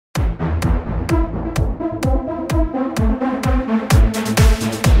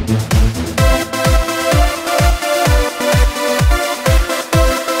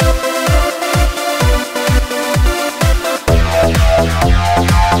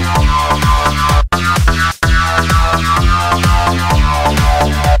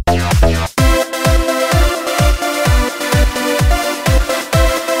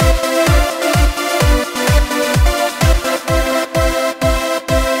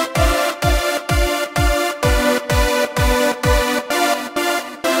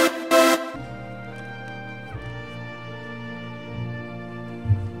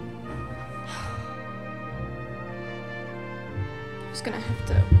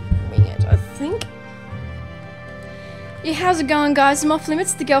Yeah, how's it going, guys? I'm Off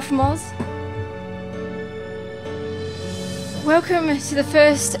Limits, the girl from Oz. Welcome to the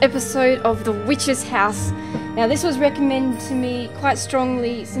first episode of The Witch's House. Now, this was recommended to me quite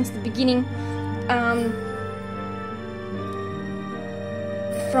strongly since the beginning,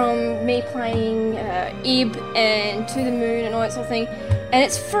 from me playing Ib and To the Moon and all that sort of thing. And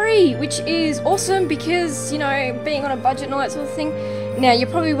it's free, which is awesome because, you know, being on a budget and all that sort of thing. Now, you're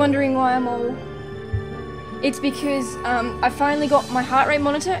probably wondering why I'm all... It's because I finally got my heart rate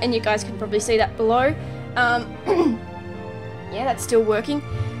monitor, and you guys can probably see that below. Yeah, that's still working.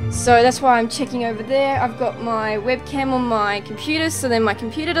 So that's why I'm checking over there. I've got my webcam on my computer, so then my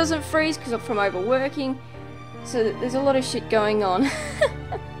computer doesn't freeze because I'm from overworking. So there's a lot of shit going on.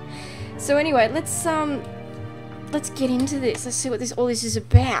 So anyway, let's get into this. Let's see what all this is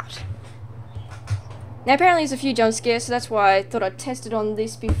about. Now apparently there's a few jump scares, so that's why I thought I'd test it on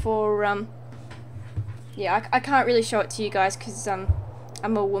this before. Yeah, I can't really show it to you guys because I'm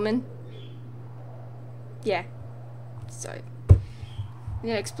a woman. Yeah. So,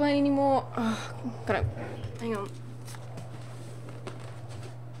 yeah, explain anymore. Oh, gotta hang on.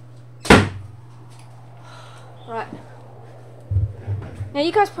 Right. Now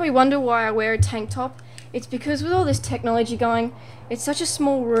you guys probably wonder why I wear a tank top. It's because with all this technology going, it's such a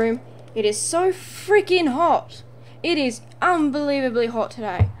small room. It is so freaking hot. It is unbelievably hot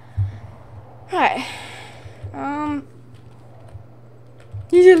today. Right.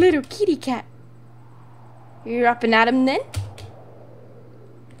 He's a little kitty cat. You're up and at him then?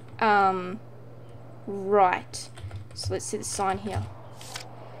 Right. So let's see the sign here.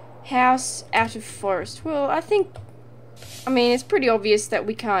 House out of forest. Well, I mean, it's pretty obvious that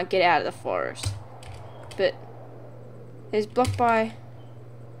we can't get out of the forest. But there's blocked by...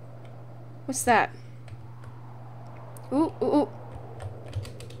 What's that? Ooh, ooh, ooh.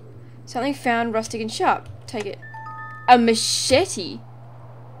 Something found rustic and sharp. Take it. A machete?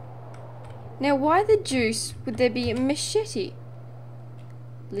 Now, why the deuce would there be a machete?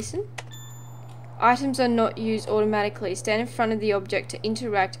 Listen. Items are not used automatically. Stand in front of the object to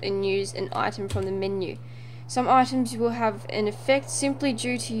interact and use an item from the menu. Some items will have an effect simply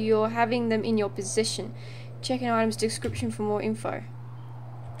due to your having them in your possession. Check an item's description for more info.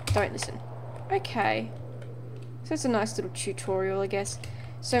 Don't listen. Okay. So it's a nice little tutorial, I guess.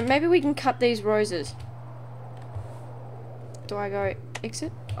 So maybe we can cut these roses. Do I go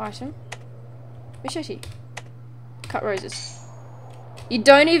exit? Item? Machete. Cut roses. You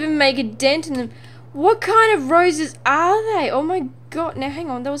don't even make a dent in them. What kind of roses are they? Oh my god. Now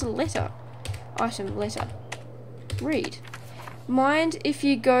hang on, there was a letter. Item, letter. Read. Mind if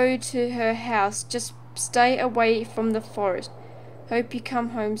you go to her house, just stay away from the forest. Hope you come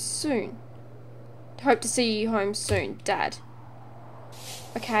home soon. Hope to see you home soon, Dad.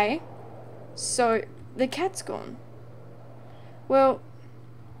 Okay. So, the cat's gone. Well...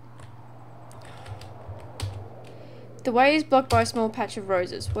 The way is blocked by a small patch of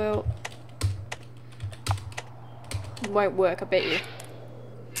roses. Well... It won't work, I bet you.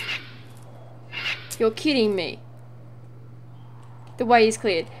 You're kidding me. The way is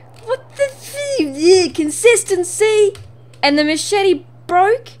cleared. What the consistency? And the machete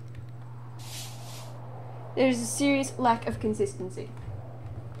broke? There's a serious lack of consistency.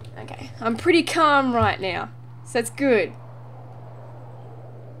 Okay, I'm pretty calm right now. So that's good.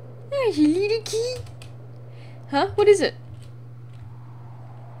 Oh, you little kid. Huh? What is it?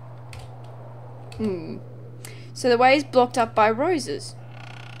 So the way is blocked up by roses.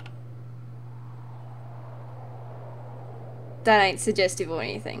 That ain't suggestive or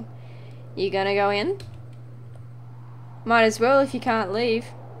anything. You gonna go in? Might as well if you can't leave.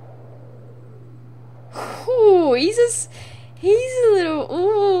 Ooh, he's a little...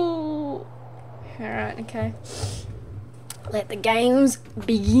 Ooh. Alright, okay. Let the games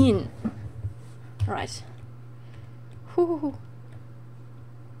begin. Alright. Ooh.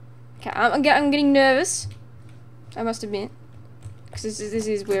 Okay, I'm getting nervous. I must admit. Because this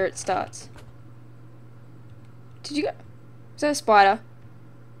is where it starts. Did you go... Is that a spider?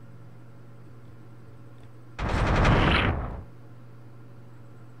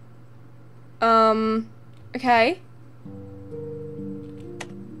 Okay.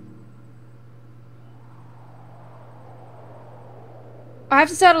 I have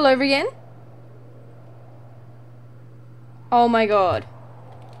to start all over again? Oh my god.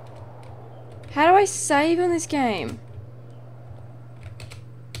 How do I save on this game?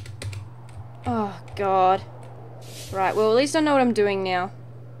 Oh god. Right, well at least I know what I'm doing now.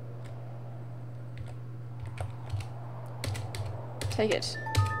 Take it.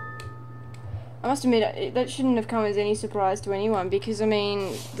 I must admit, that shouldn't have come as any surprise to anyone because, I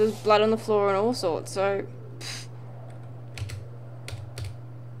mean, there's blood on the floor and all sorts, so... Pff.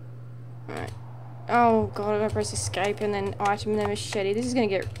 Oh god, I gotta press escape and then item and then machete. This is gonna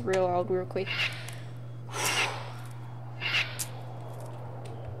get real old real quick.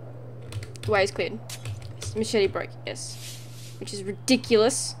 The way is cleared. Machete broke, yes. Which is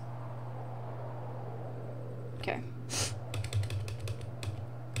ridiculous. Okay.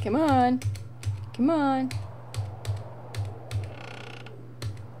 Come on. Come on.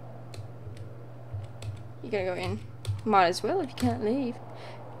 You gotta go in. Might as well if you can't leave.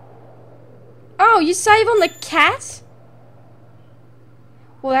 Oh, you save on the cat?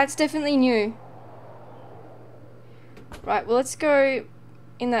 Well, that's definitely new. Right, well, let's go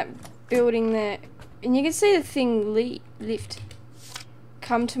in that building there. And you can see the thing lift.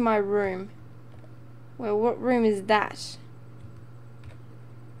 Come to my room. Well, what room is that?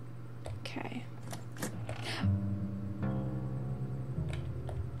 Okay.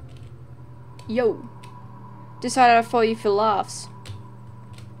 Yo. Decided I'd follow you for laughs.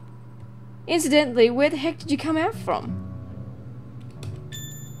 Incidentally, where the heck did you come out from?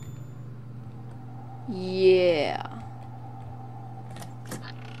 Yeah.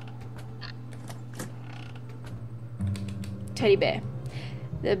 Teddy bear.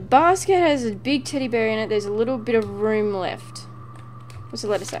 The basket has a big teddy bear in it. There's a little bit of room left. What's the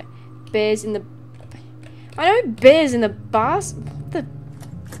letter say? Bears in the... I know bears in the basket. What the...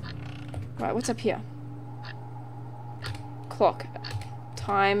 Right, what's up here? Clock.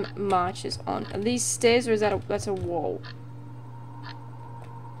 Time marches on. Are these stairs or is that that's a wall?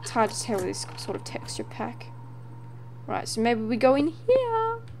 It's hard to tell with this sort of texture pack. Right, so maybe we go in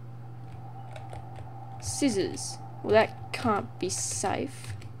here. Scissors. Well, that can't be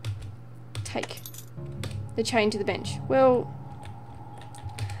safe. Take the chain to the bench. Well,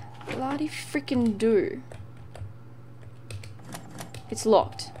 bloody freaking do. It's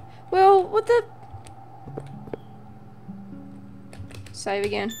locked. Well, what the... Save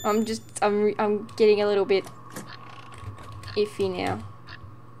again. I'm getting a little bit iffy now.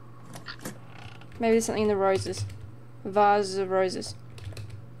 Maybe there's something in the roses. Vases of roses.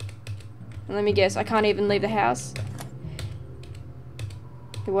 And let me guess, I can't even leave the house.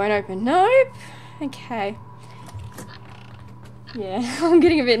 It won't open. Nope. Okay. Yeah, I'm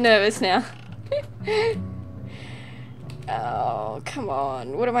getting a bit nervous now. Oh, come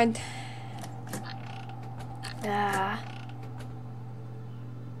on. What am I... Ah.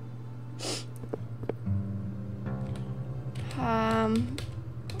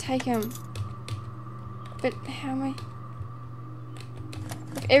 Take him. But how am I...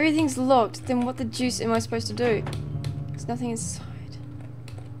 If everything's locked, then what the juice am I supposed to do? There's nothing inside.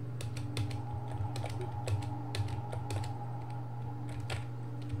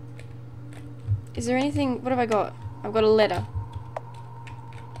 Is there anything... What have I got? I've got a letter.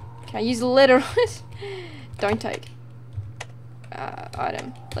 Can I use the letter on it? Don't take.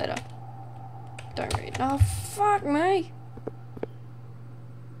 Item. Letter. Don't read. Oh, fuck me.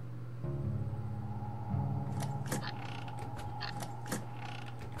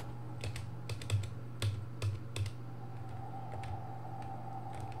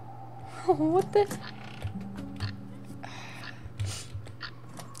 What the...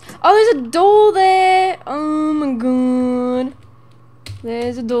 Oh, there's a door there! Oh my god.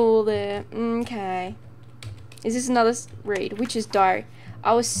 There's a door there. Okay. Is this another read? Witch's diary.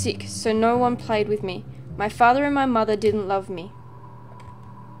 I was sick, so no one played with me. My father and my mother didn't love me.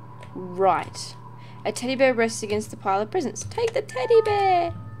 Right. A teddy bear rests against the pile of presents. Take the teddy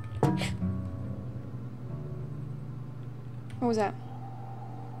bear! What was that?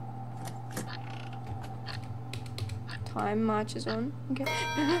 Time marches on. Okay.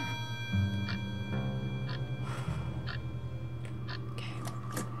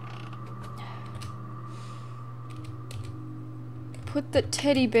 Put the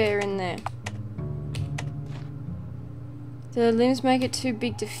teddy bear in there. The limbs make it too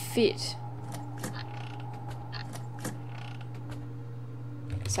big to fit.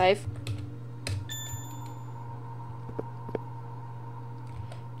 Save.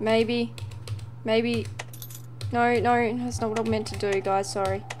 Maybe. No, that's not what I meant to do, guys,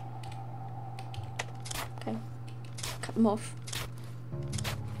 sorry. Okay. Cut them off.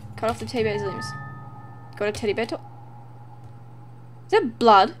 Cut off the teddy bear's limbs. Got a teddy bear top. Is that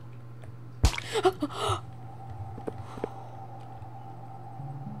blood?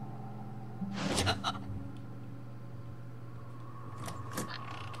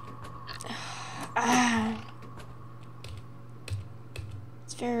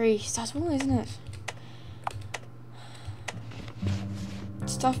 It's very subtle, isn't it?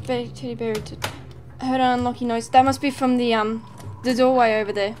 Stuffed teddy bear. I heard an unlucky noise. That must be from the doorway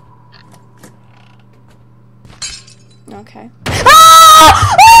over there. Okay.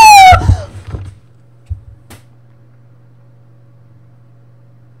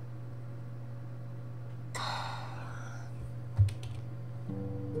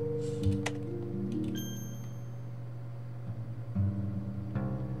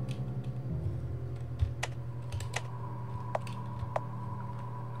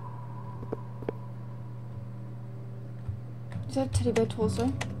 teddy bear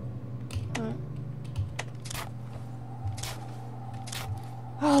torso. Alright.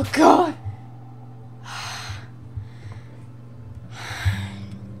 Oh god!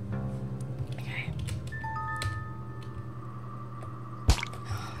 Okay.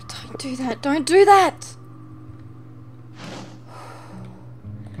 Don't do that, don't do that!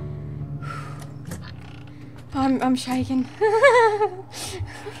 I'm shaking.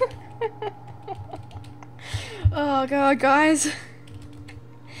 Oh god, guys.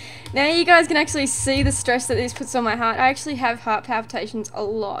 Now you guys can actually see the stress that this puts on my heart. I actually have heart palpitations a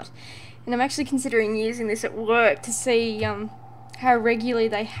lot. And I'm actually considering using this at work to see how regularly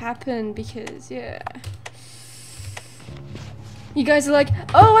they happen because, yeah. You guys are like,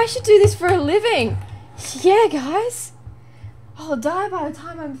 oh, I should do this for a living. Yeah, guys. I'll die by the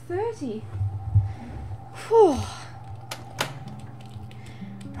time I'm 30. Whew.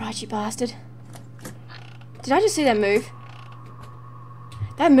 Right, you bastard. Did I just see that move?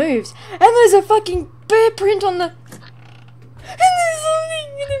 That moves. And there's a fucking bear print on the... And there's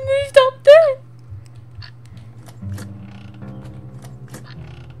something that moved up there.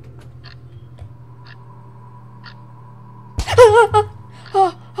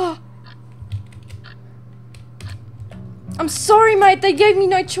 I'm sorry, mate. They gave me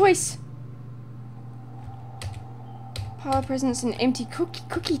no choice. Pile of presents and empty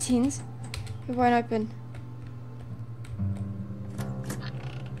cookie tins. It won't open.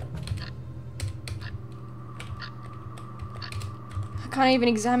 I can't even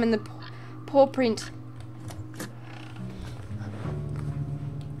examine the paw print.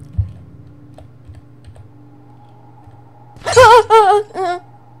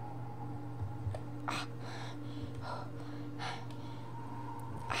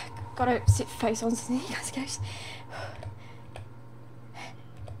 Gotta sit face on so you guys go.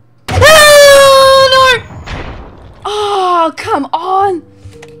 Oh no! Oh, come on!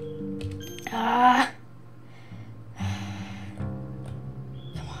 Come on.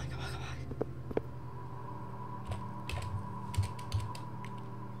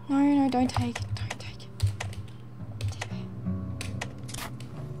 No, don't take it. Don't take it.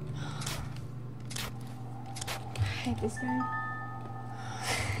 I hate this game.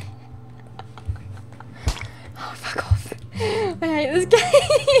 Oh, fuck off. I hate this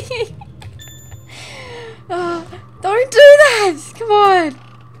game. Oh, don't do that! Come on!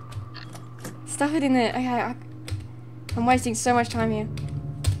 Stuff it in there. Okay, I'm wasting so much time here.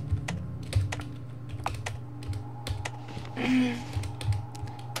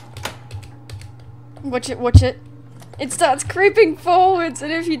 Watch it. It starts creeping forwards,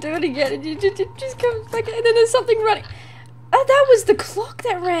 and if you do it again, it just comes back, and then there's something running. Oh, that was the clock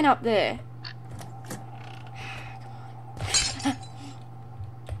that ran up there.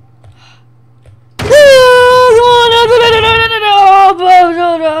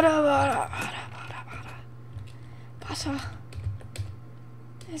 Butter.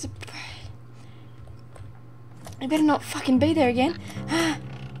 There's a... I better not fucking be there again.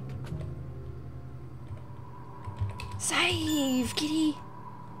 Save, kitty.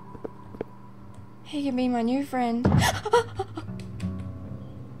 He can be my new friend.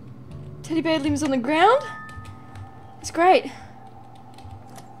 Teddy bear limbs on the ground? It's great.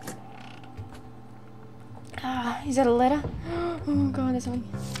 Is that a letter? Oh god, there's something.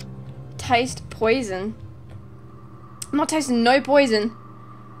 Taste poison. I'm not tasting no poison.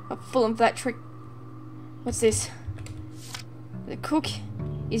 I'll fall in for that trick. What's this? The cook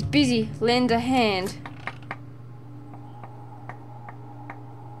is busy. Lend a hand.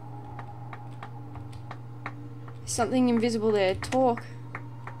 There's something invisible there. Talk.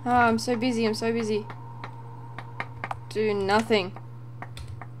 Ah, I'm so busy. Do nothing.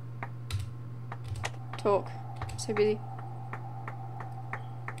 Talk. I'm so busy.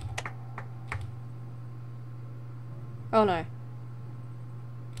 Oh no.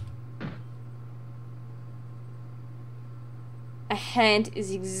 A hand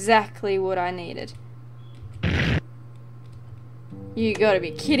is exactly what I needed. You gotta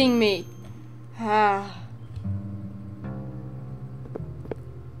be kidding me.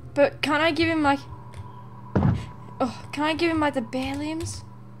 But can't I give him like... Oh, can I give him like the bear limbs?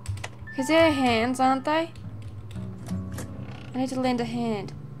 Because they're hands, aren't they? I need to lend a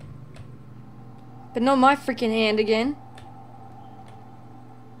hand. But not my freaking hand again.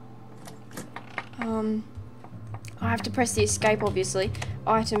 I have to press the escape, obviously.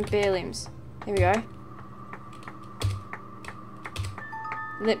 Item, bear limbs. There we go.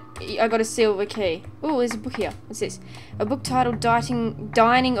 I got a silver key. Oh, there's a book here. What's this? A book titled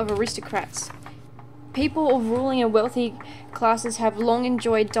Dining of Aristocrats. People of ruling and wealthy classes have long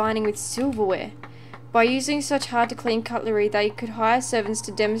enjoyed dining with silverware. By using such hard-to-clean cutlery, they could hire servants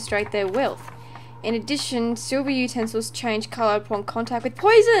to demonstrate their wealth. In addition, silver utensils change colour upon contact with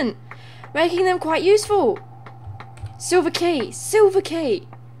poison, making them quite useful. Silver key! Silver key!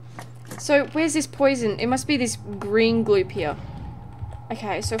 So, where's this poison? It must be this green gloop here.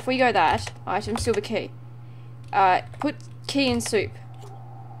 Okay, so if we go that, item, silver key. Put key in soup.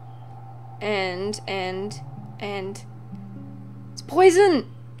 And... It's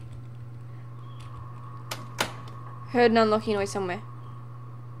poison! Heard an unlocking noise somewhere.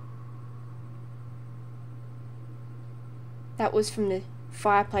 That was from the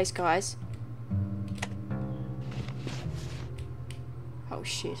fireplace, guys. Oh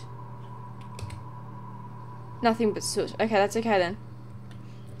shit. Nothing but soot. Okay, that's okay then.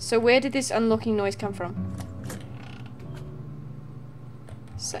 So where did this unlocking noise come from?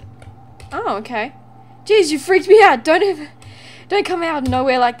 So, oh, okay. Jeez, you freaked me out. Don't come out of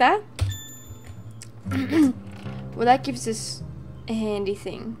nowhere like that. Well, that gives us a handy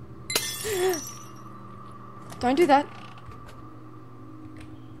thing. Don't do that.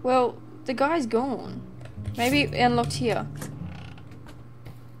 Well, the guy's gone. Maybe it unlocked here.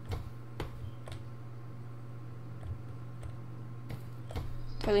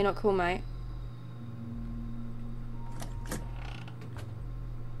 Totally not cool, mate.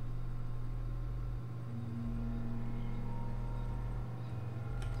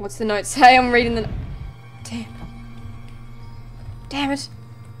 What's the note say? I'm reading the... Damn. Damn it.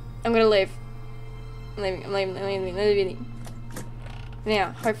 I'm gonna leave. I'm leaving.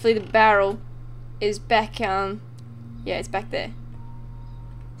 Now, hopefully the barrel is back, yeah, it's back there.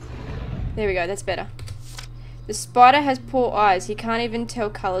 There we go, that's better. The spider has poor eyes. He can't even tell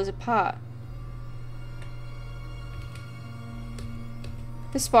colours apart.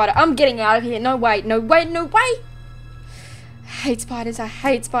 The spider. I'm getting out of here. No way, no way, no way! I hate spiders, I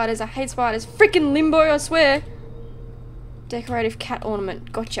hate spiders, I hate spiders. Freaking limbo, I swear. Decorative cat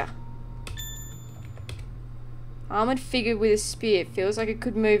ornament. Gotcha. Armored figure with a spear. Feels like it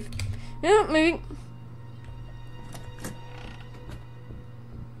could move. No, moving.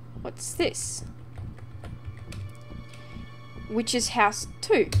 What's this? Witch's house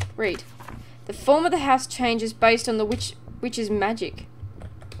 2. Read. The form of the house changes based on the witch's magic.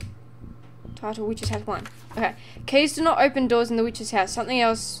 Title, Witch's house 1. Okay. Keys do not open doors in the witch's house. Something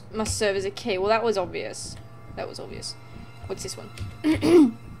else must serve as a key. Well, that was obvious. That was obvious. What's this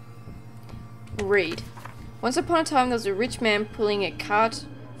one? Read. Once upon a time, there was a rich man pulling a cart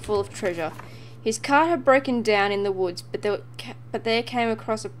full of treasure. His cart had broken down in the woods, but there came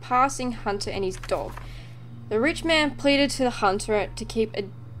across a passing hunter and his dog. The rich man pleaded to the hunter to keep a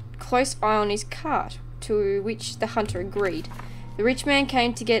close eye on his cart, to which the hunter agreed. The rich man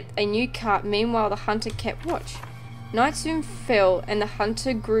came to get a new cart. Meanwhile, the hunter kept watch. Night soon fell, and the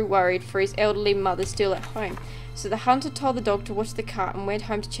hunter grew worried for his elderly mother still at home. So the hunter told the dog to watch the cart and went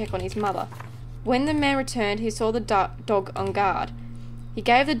home to check on his mother. When the man returned, he saw the dog on guard. He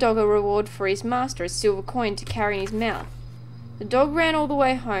gave the dog a reward for his master, a silver coin to carry in his mouth. The dog ran all the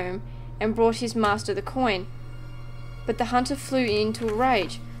way home and brought his master the coin. But the hunter flew into a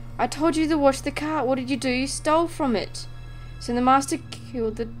rage. I told you to watch the cart. What did you do? You stole from it. So the master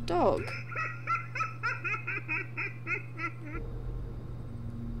killed the dog.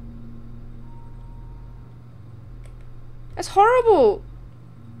 That's horrible.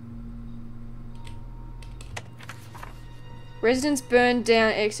 Residents burned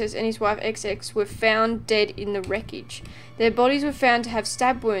down XX and his wife XX were found dead in the wreckage. Their bodies were found to have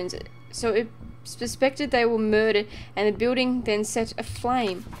stab wounds, so it suspected they were murdered, and the building then set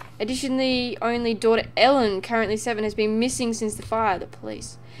aflame. Additionally, only daughter Ellen, currently 7, has been missing since the fire. The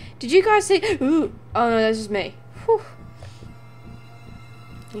police. Did you guys see? Ooh. Oh no, that's just me. Whew.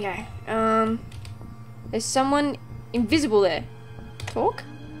 Yeah. There's someone invisible there. Talk?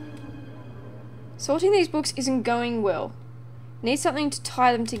 Sorting these books isn't going well. Need something to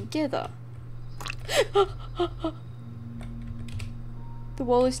tie them together. The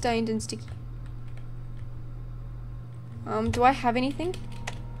wall is stained and sticky. Do I have anything?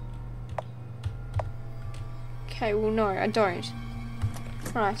 Okay, well no, I don't.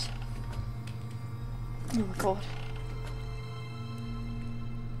 Right. Oh my god.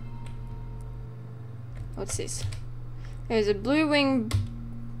 What's this? There's a blue wing.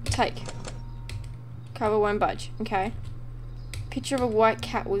 Take. Cover won't budge. Okay. Picture of a white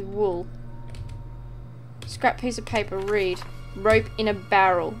cat with wool. Scrap piece of paper. Read. Rope in a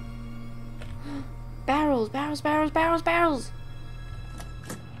barrel. Barrels, barrels, barrels, barrels, barrels.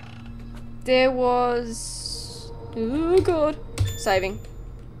 There was... Oh god. Saving.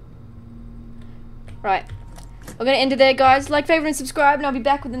 Right. We're going to end it there, guys. Like, favorite, and subscribe, and I'll be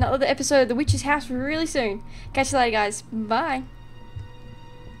back with another episode of The Witch's House really soon. Catch you later, guys. Bye.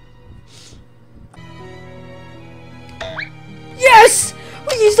 Yes!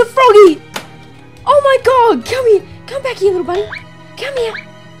 We used the froggy! Oh my god! Come here! Come back here, little buddy. Come here.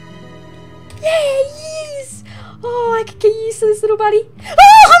 Yeah, yes! Oh, I could get used to this, little buddy.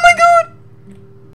 Ah!